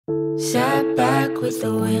Sat back with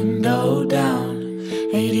the window down,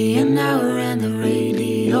 80 an hour and the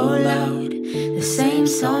radio loud. The same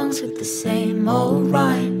songs with the same old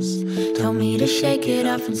rhymes. Told me to shake it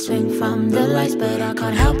off and swing from the lights, but I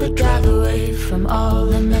can't help but drive away from all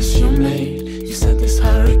the mess you made. You said this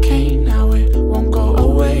hurricane, now it won't go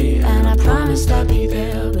away, and I promised I'd be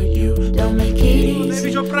there, but you don't make it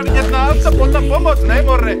easy. Cause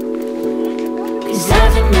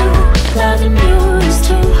loving you is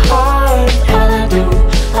too hard. All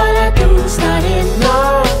I do is not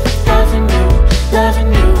enough.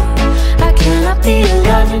 Loving you, I cannot be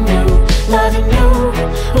loving you.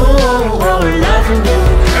 Oh, loving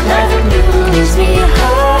you leaves me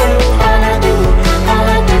hurt. All I do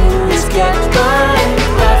is get burned.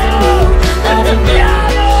 Loving you,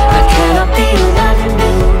 I cannot be loving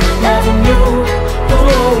you.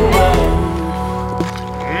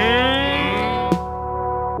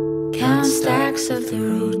 Count stacks of the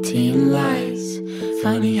routine lights.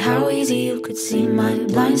 Funny how easy you could see my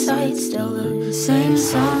blind side. Still the same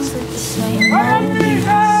songs with the same old beats.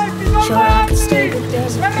 Sure I could stay, but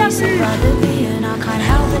there's a place I'd rather be, and I can't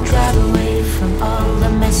help but drive away from all the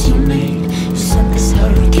mess you made. You sent this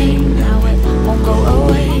hurricane, now it won't go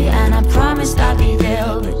away, and I promised I'd be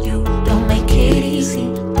there, but you don't make it easy.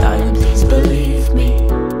 Darling, please believe me.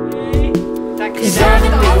 Cause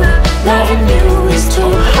loving you is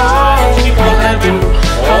too hard.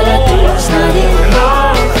 All I do is not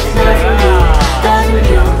enough. Loving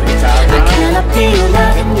you, I cannot be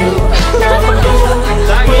loving you. Loving you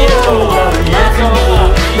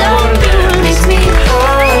makes me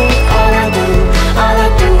hurt. All I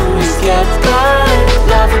do is get burned.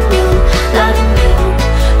 Loving you,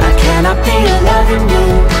 I cannot be loving you.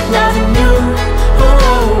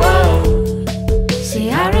 See,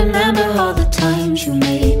 I remember all the times you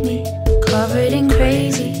made me covered in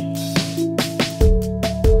crazy,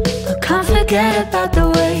 but can't forget about the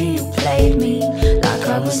way you played me, like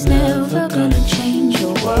I was never gonna change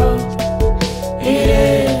your world. It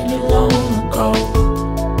ended long ago,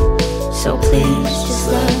 so please just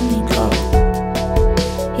let me go.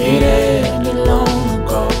 It ended long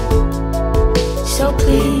ago, so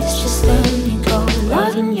please just let me go.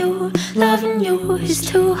 Loving you is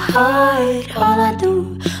too hard. All I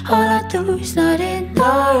do is not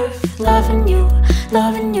enough. Loving you,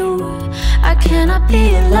 I cannot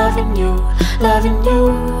be loving you. Loving you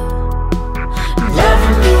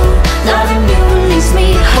leaves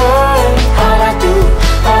me hurt. All I do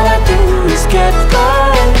is get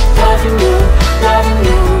burned. Loving you,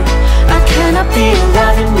 I cannot be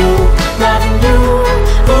loving you.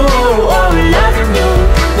 Oh, loving you.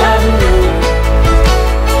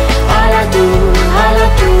 All I do,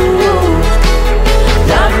 loving you.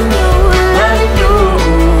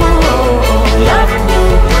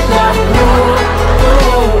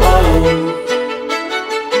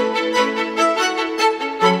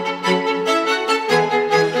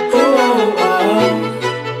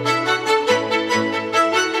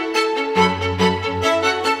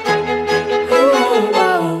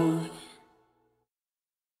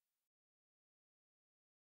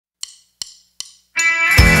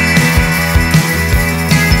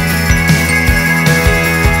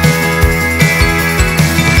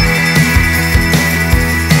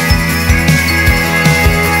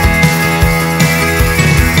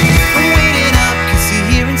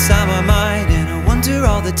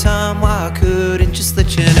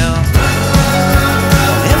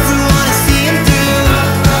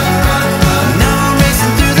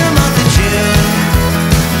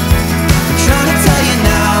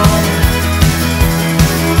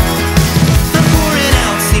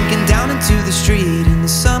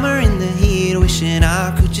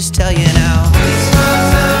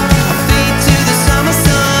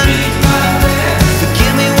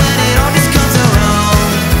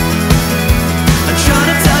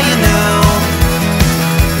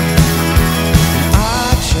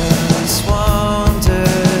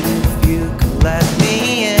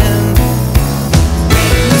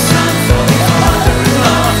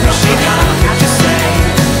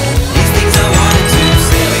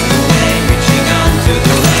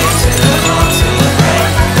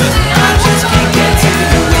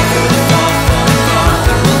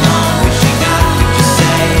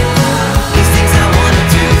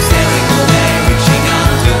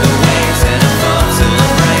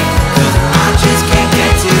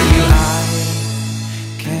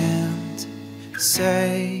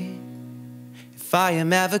 If I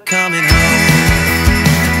am ever coming home.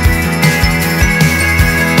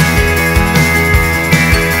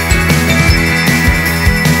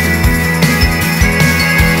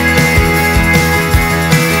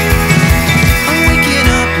 I'm waking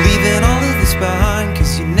up, leaving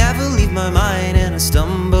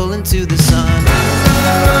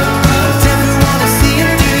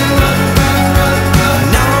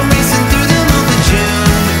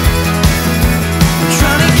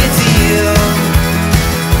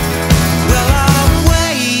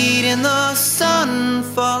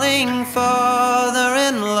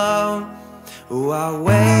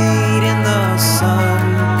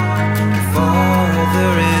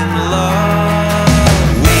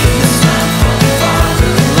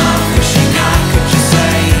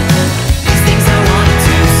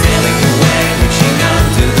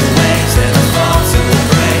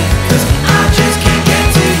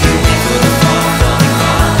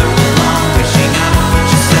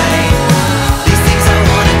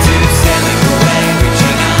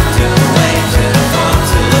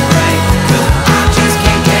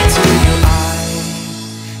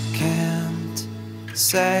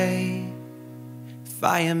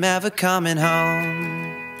I am ever coming home.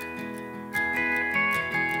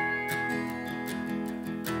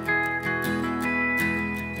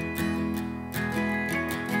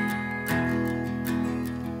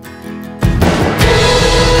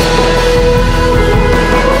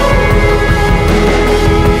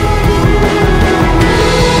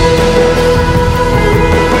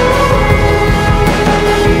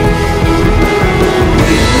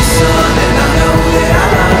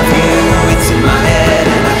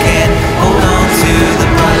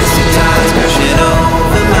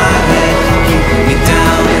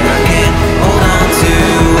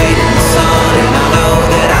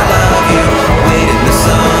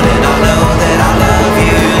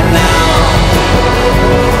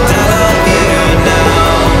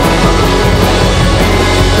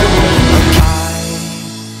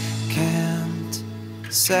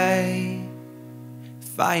 Say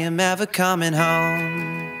if I am ever coming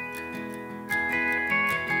home.